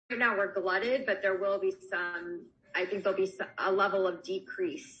now we're glutted, but there will be I think there'll be a level of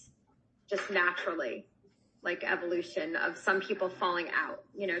decrease just naturally, like evolution of some people falling out,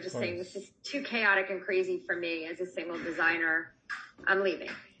 just saying this is too chaotic and crazy for me as a single designer. I'm leaving.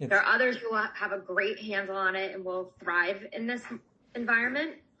 There are others who have a great handle on it and will thrive in this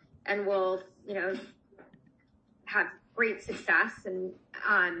environment and will, have great success. And,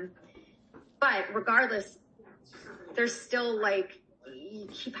 but regardless, there's still you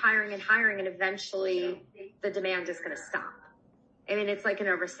keep hiring and eventually the demand is going to stop. I mean, it's like in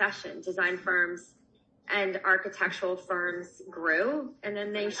a recession. Design firms and architectural firms grew and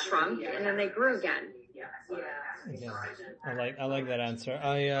then they shrunk and then they grew again. Yeah, I like that answer.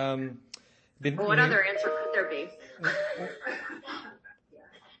 What other answer could there be?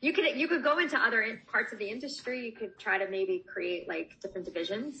 You could go into other parts of the industry. You could try to maybe create different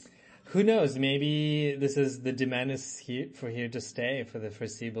divisions. Who knows? Maybe the demand is here to stay for the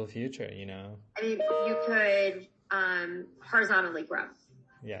foreseeable future. I mean, you could horizontally grow.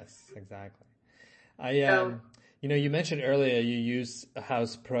 Yes, exactly. You mentioned earlier you use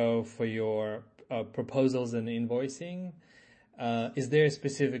House Pro for your proposals and invoicing. Is there a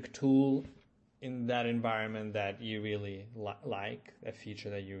specific tool in that environment that you really like, a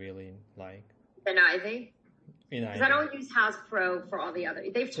feature that you really like? In Ivy? Because I don't use House Pro for all the other.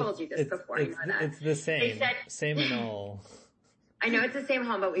 They've told you this before. You know that. It's the same. Same and all. I know it's the same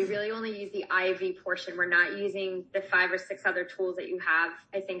home, but we really only use the Ivy portion. We're not using the 5 or 6 other tools that you have,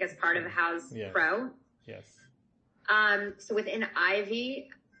 I think, as part of House Pro. Yes. So within Ivy,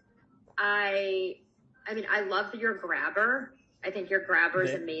 I love your grabber. I think your grabber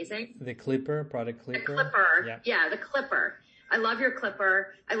is amazing. The product clipper. The clipper. Yeah, the clipper. I love your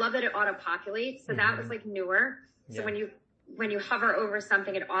clipper. I love that it auto-populates. So that was newer. So when you hover over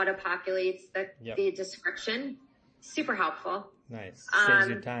something, it auto-populates the description. Super helpful. Nice. Saves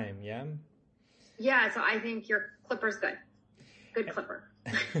you time, yeah? Yeah, so I think your clipper's good. Good clipper.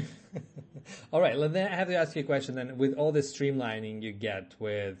 All right, I have to ask you a question then. With all the streamlining you get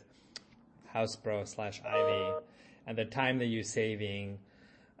with House Pro /Ivy and the time that you're saving,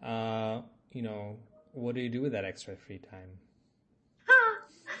 what do you do with that extra free time?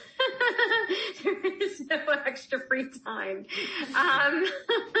 There is no extra free time.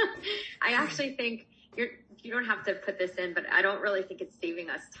 I actually think you don't have to put this in, but I don't really think it's saving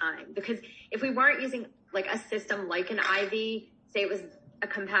us time, because if we weren't using a system like an Ivy, say it was a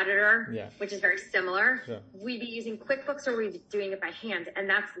competitor, which is very similar, we'd be using QuickBooks or we'd be doing it by hand, and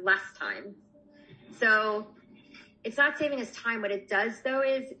that's less time. So it's not saving us time. What it does though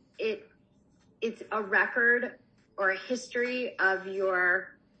is it's a record or a history of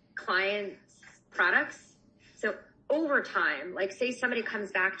your client's products. So over time, say somebody comes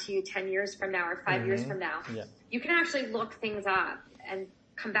back to you 10 years from now or 5 years from now, you can actually look things up and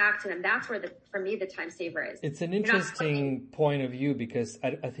come back to them. That's where for me, the time saver is. It's an interesting point of view, because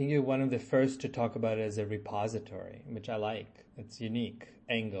I think you're one of the first to talk about it as a repository, which I like. It's unique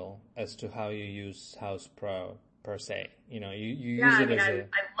angle as to how you use House Pro per se. You use it as I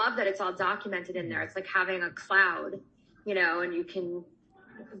love that it's all documented in there. It's like having a cloud, and you can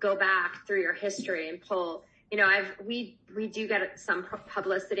go back through your history and pull, we do get some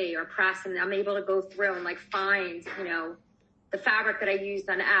publicity or press, and I'm able to go through and find, the fabric that I used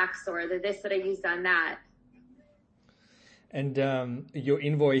on X or this that I used on that. And your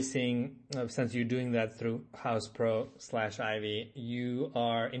invoicing, since you're doing that through House Pro /Ivy, you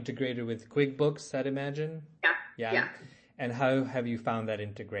are integrated with QuickBooks, I'd imagine? Yeah. And how have you found that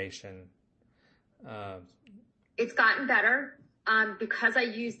integration? It's gotten better. Because I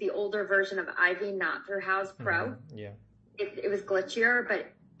used the older version of Ivy, not through House Pro. It was glitchier,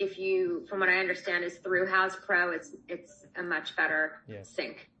 but from what I understand, is through House Pro, it's a much better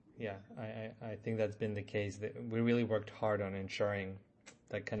sync. Yeah, I think that's been the case. We really worked hard on ensuring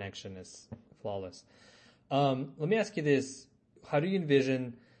that connection is flawless. Let me ask you this. How do you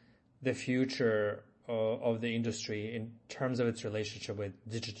envision the future of the industry in terms of its relationship with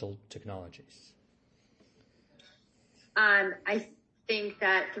digital technologies? I think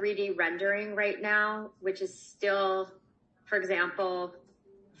that 3D rendering right now, which is still, for example,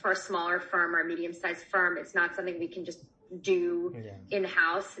 for a smaller firm or a medium-sized firm, it's not something we can just do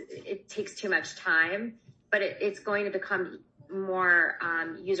in-house. It takes too much time, but it's going to become more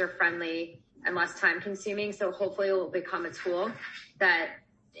user-friendly and less time-consuming. So hopefully it will become a tool that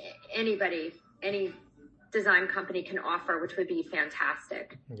any design company can offer, which would be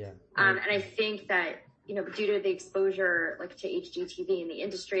fantastic. And I think that, due to the exposure to HGTV in the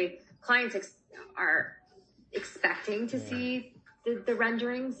industry, clients are expecting to see the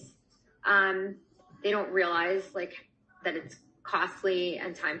renderings. They don't realize that it's costly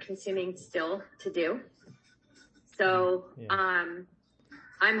and time consuming still to do. So,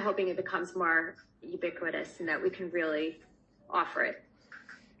 I'm hoping it becomes more ubiquitous and that we can really offer it.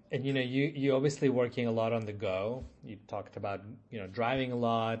 And, you obviously working a lot on the go. You talked about, driving a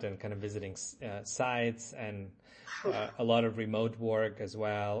lot and kind of visiting sites and a lot of remote work as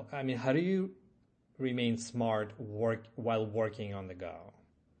well. I mean, how do you remain smart while working on the go?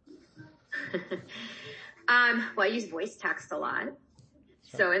 Well, I use voice text a lot.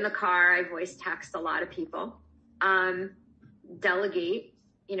 Sure. So in the car, I voice text a lot of people. Delegate,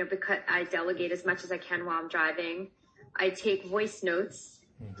 because I delegate as much as I can while I'm driving. I take voice notes.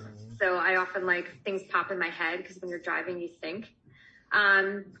 Mm-hmm. So I often things pop in my head because when you're driving, you think.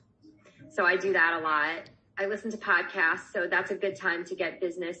 So I do that a lot. I listen to podcasts. So that's a good time to get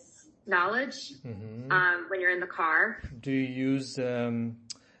business knowledge, when you're in the car. Do you use,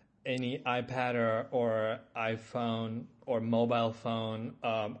 any iPad or iPhone or mobile phone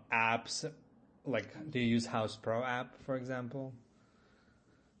apps? Do you use House Pro app, for example?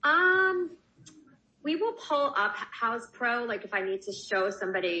 We will pull up House Pro, if I need to show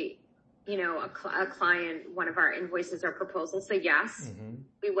somebody, a client, one of our invoices or proposals. So yes,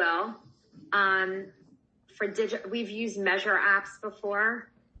 we will. We've used Measure apps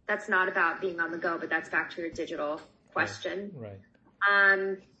before. That's not about being on the go, but that's back to your digital question. Right.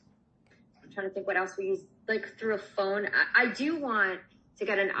 I'm trying to think what else we use, through a phone. I do want to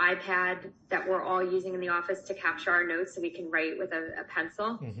get an iPad that we're all using in the office to capture our notes so we can write with a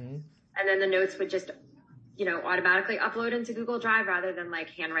pencil. Mm-hmm. And then the notes would just, automatically upload into Google Drive rather than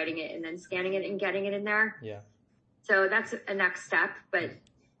handwriting it and then scanning it and getting it in there. Yeah. So that's a next step, but.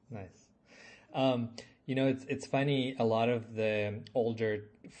 Nice. It's funny. A lot of the older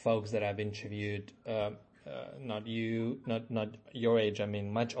folks that I've interviewed, not your age, I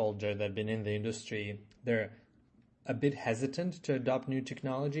mean, much older, that have been in the industry, they're a bit hesitant to adopt new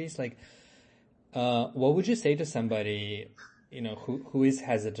technologies. What would you say to somebody, who is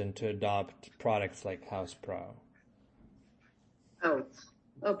hesitant to adopt products like House Pro? Oh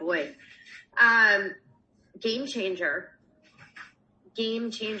boy. Game changer in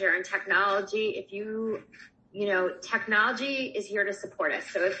technology. If technology is here to support us.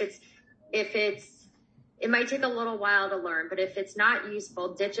 So it might take a little while to learn, but if it's not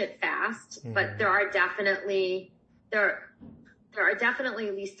useful, ditch it fast. Mm-hmm. But there are definitely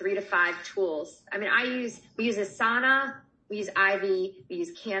at least 3 to 5 tools. I mean, we use Asana, we use Ivy, we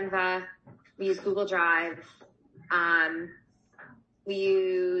use Canva, we use Google Drive, we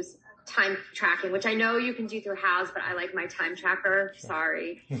use time tracking, which I know you can do through House, but I like my time tracker.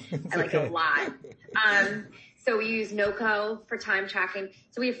 Sorry. I like it a lot. So we use Noco for time tracking.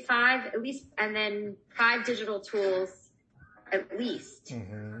 So we have 5 at least, and then 5 digital tools at least,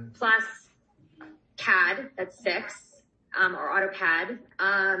 plus CAD, that's 6, or AutoCAD.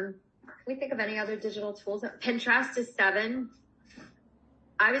 Can we think of any other digital tools? Pinterest is 7.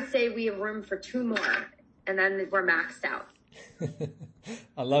 I would say we have room for 2 more, and then we're maxed out.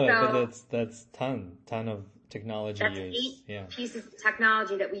 I love it, but that's ton of technology use. 8 pieces of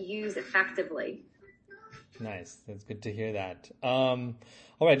technology that we use effectively. Nice. That's good to hear that. All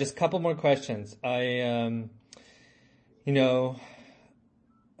right, just a couple more questions. How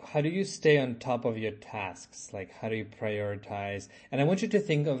do you stay on top of your tasks? How do you prioritize? And I want you to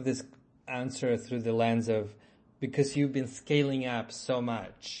think of this answer through the lens of, because you've been scaling up so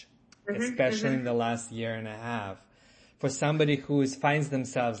much, especially in the last year and a half, for somebody who finds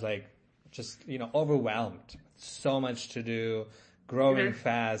themselves overwhelmed, so much to do, growing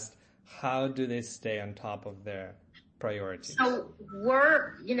fast, how do they stay on top of their priorities? So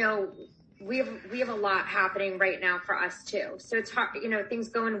we have a lot happening right now for us too. So it's hard, things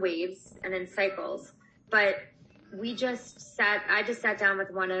go in waves and in cycles, but I just sat down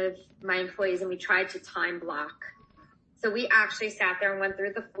with one of my employees and we tried to time block. So we actually sat there and went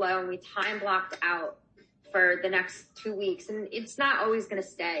through the flow and we time blocked out for the next 2 weeks. And it's not always going to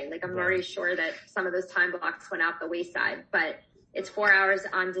stay. I'm already sure that some of those time blocks went out the wayside, but it's 4 hours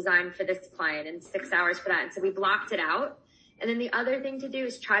on design for this client and 6 hours for that. And so we blocked it out. And then the other thing to do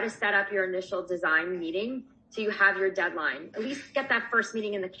is try to set up your initial design meeting so you have your deadline. At least get that first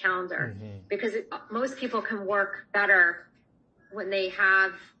meeting in the calendar, because most people can work better when they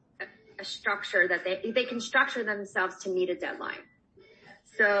have a structure that they can structure themselves to meet a deadline.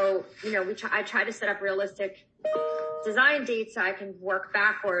 So, I try to set up realistic design dates so I can work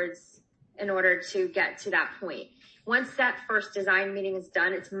backwards in order to get to that point. Once that first design meeting is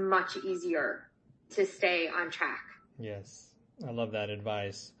done, it's much easier to stay on track. Yes, I love that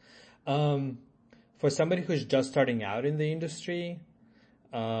advice. For somebody who's just starting out in the industry,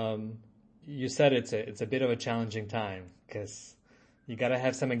 you said it's a bit of a challenging time because You got to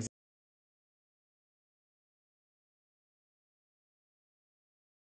have some